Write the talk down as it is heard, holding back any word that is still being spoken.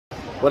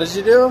What did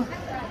you do?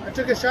 I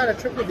took a shot at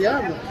Triple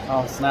Diablo.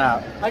 Oh,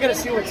 snap. I gotta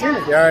see what's in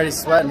it. You're already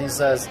sweating. He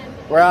says,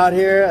 we're out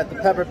here at the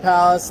Pepper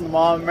Palace in the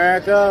Mall of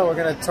America. We're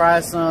gonna try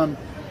some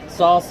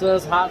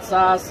salsas, hot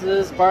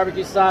sauces,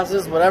 barbecue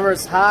sauces, whatever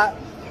is hot.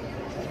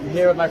 I'm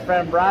here with my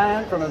friend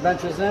Brian from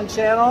Adventures In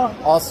channel.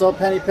 Also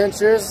Penny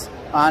Pinchers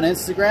on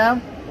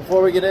Instagram.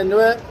 Before we get into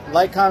it,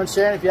 like, comment,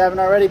 share, and if you haven't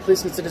already,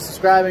 please consider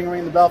subscribing and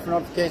ring the bell for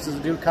notifications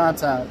of new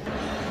content.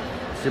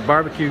 It's your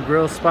barbecue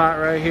grill spot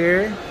right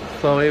here.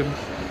 Chloe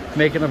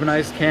making up a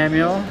nice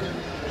cameo.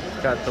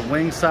 Got the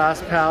wing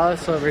sauce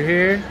palace over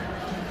here.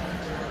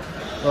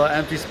 Little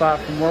empty spot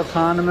for more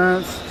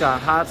condiments.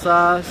 Got hot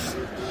sauce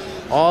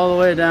all the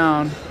way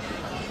down.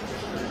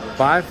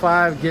 Buy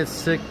 5, get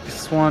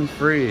 6 one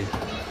free.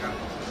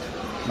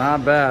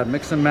 Not bad.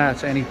 Mix and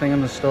match anything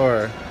in the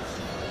store.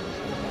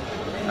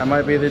 That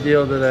might be the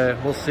deal today.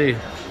 We'll see.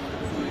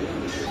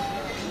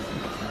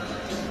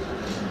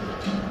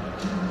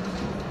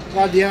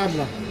 La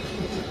Diabla.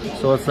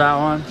 So what's that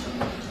one?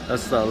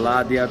 That's the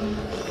La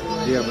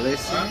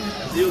Diablesa.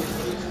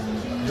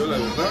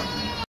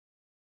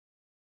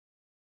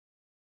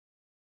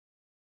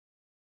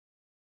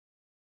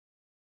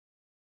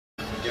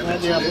 La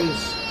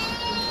Diablos.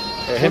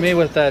 Hey, hit me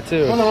with that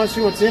too. Hold on, I want to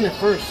see what's in it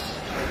first.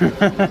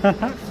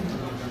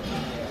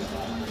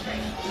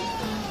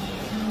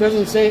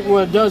 Doesn't say, well,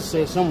 it does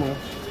say somewhere.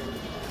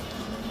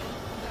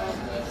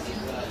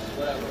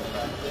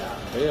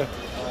 Yeah.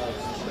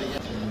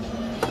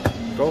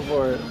 Go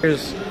for it.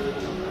 Here's.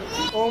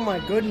 Oh my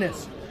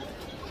goodness.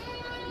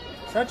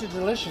 Such a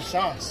delicious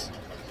sauce.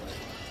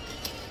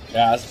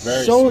 Yeah, that's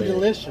very so sweet.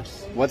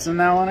 delicious. What's in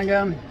that one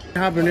again?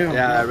 Habanero.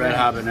 Yeah, that red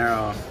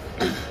habanero.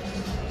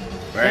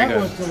 Very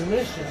good. That was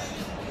delicious.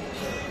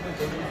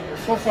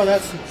 So far,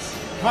 that's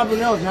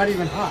habanero is not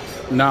even hot.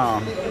 No,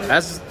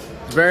 that's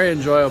very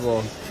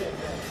enjoyable.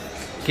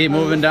 Keep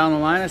moving down the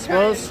line, I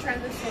suppose. Try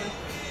this one.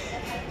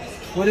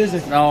 What is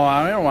it? No,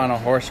 I don't want a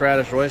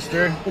horseradish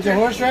oyster. Is it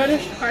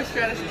horseradish?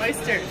 Horseradish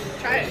oyster.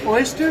 Try it.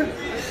 Oyster?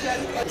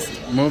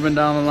 Moving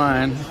down the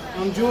line.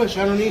 I'm Jewish.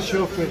 I don't eat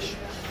shellfish.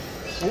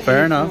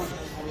 Fair enough.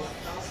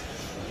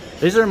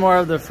 These are more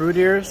of the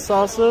fruitier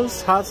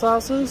salsas, hot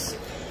sauces.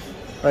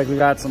 Like we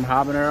got some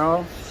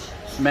habanero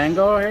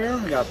mango here.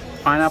 We got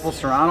pineapple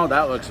serrano.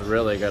 That looks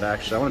really good,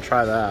 actually. I want to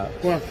try that.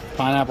 What?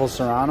 Pineapple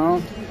serrano.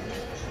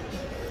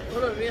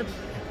 What about you?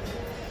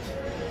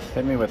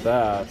 Hit me with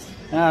that.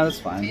 Yeah, that's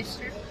fine.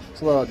 Taster?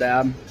 It's a little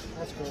dab.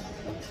 That's cool.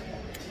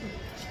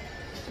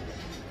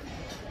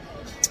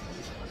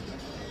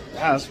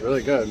 Yeah, that's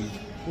really good.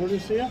 What do you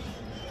see?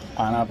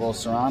 Pineapple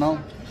serrano.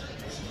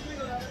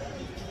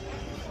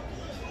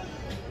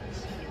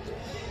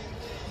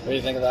 What do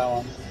you think of that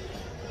one?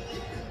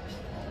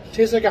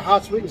 Tastes like a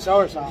hot sweet and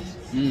sour sauce.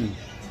 Mmm.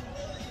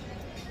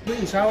 Sweet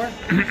and sour?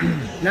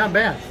 Not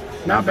bad.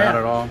 Not bad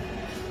at all.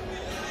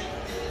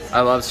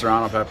 I love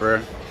serrano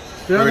pepper.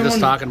 The We were other just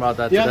one- talking about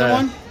that The today. other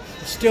one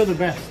is still the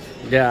best.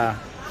 Yeah.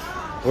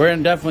 We're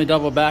gonna definitely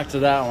double back to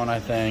that one, I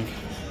think.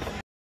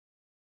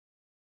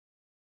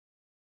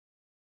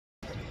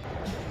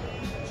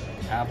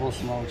 Apple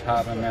smoked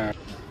habanero.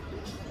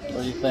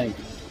 What do you think?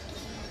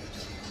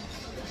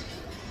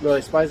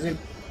 Really spicy?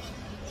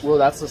 Well,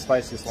 that's the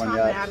spiciest It's one not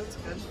yet. bad. It's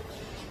good.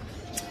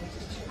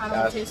 I don't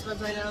Yeah. have taste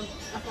buds right now.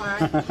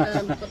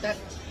 FYI. But that's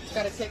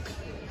got a kick.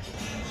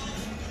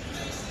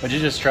 Would you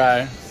just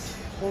try?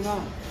 Hold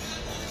on.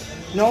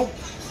 Nope.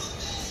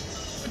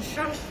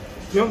 Shut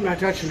Nope, not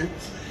touching it.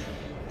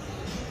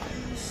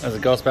 As a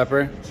ghost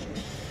pepper?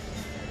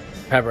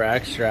 Pepper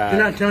extract.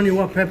 They're not telling you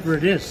what pepper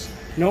it is.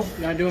 Nope,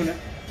 not doing it.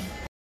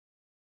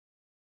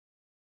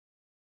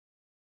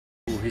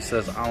 Ooh, he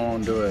says, I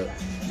won't do it.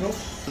 Nope.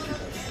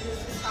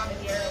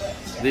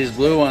 These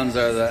blue ones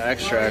are the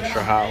extra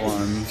hot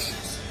ones.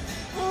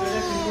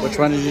 Which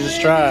one did you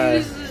just try?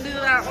 Let's do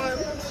that one.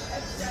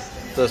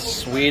 The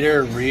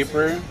sweeter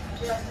Reaper.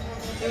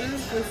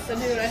 Let's do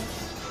it.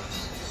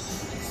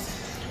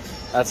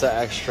 That's an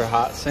extra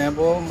hot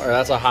sample, or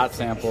that's a hot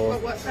sample.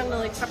 But what kind of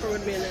like pepper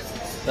would be in it?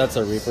 That's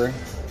a Reaper.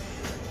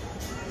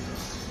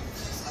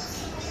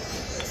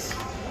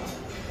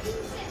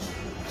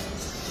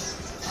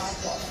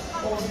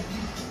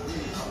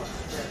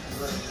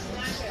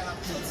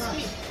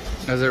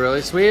 Is it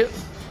really sweet?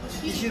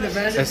 You see the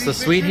Vanderbeek It's the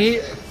sweet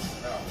picture?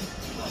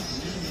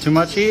 heat? Too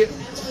much heat?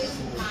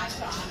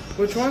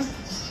 Which one?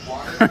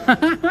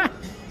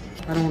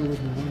 I don't want to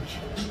lose my lunch.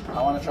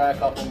 I want to try a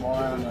couple more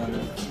and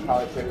then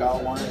probably pick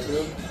out 1 or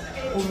 2.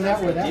 Over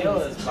that way, The that deal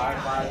way. is buy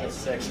 5 to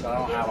 6, but I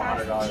don't have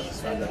 $100 to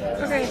spend today.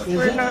 Okay,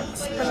 we're not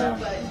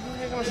spending.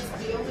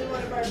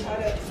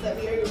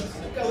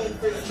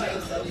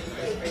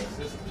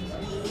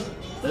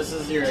 This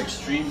is your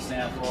extreme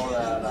sample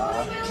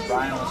that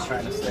Brian was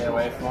trying to stay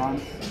away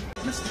from.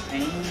 Mr.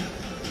 Payne.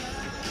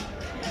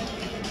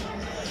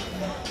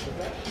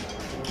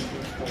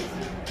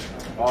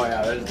 Oh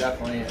yeah, there's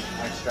definitely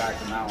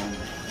extract in that one.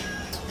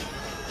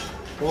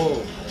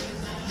 Oh.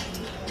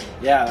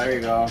 Yeah, there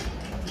you go.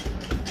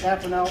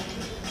 Tapping out.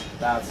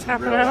 That's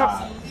Tapping real out.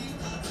 hot.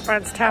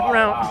 Fred's tapping Oh,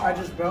 out. wow. I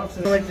just bounced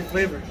it. I like the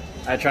flavor.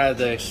 I tried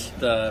the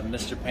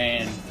Mr.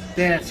 Payne.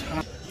 That's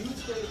hot.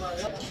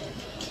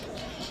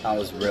 That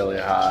was really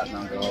hot,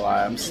 not gonna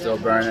lie, I'm still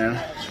burning.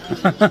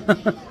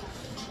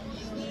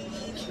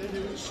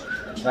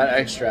 That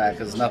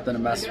extract is nothing to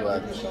mess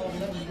with.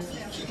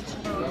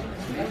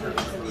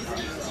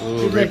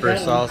 Ooh, Reaper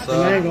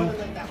salsa.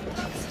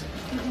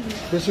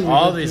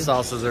 All these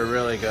salsas are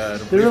really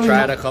good. We've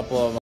tried a couple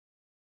of them.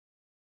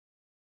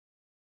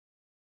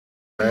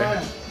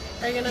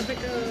 Are you gonna pick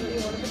a?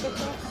 You want to pick a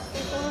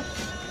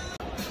sauce?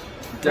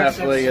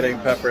 Definitely getting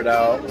peppered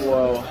out.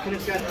 Whoa.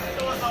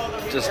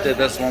 Just did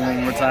this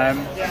one more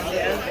time.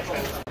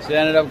 So we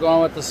ended up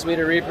going with the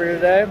Sweeter Reaper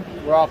today.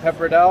 We're all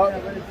peppered out.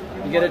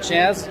 If you get a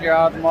chance, if you're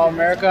out at the Mall of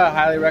America, I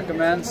highly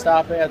recommend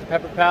stopping at the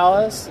Pepper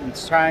Palace and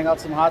trying out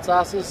some hot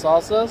sauces,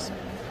 salsas.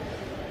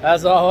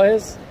 As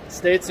always,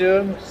 stay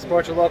tuned,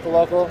 support your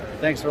local.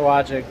 Thanks for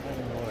watching.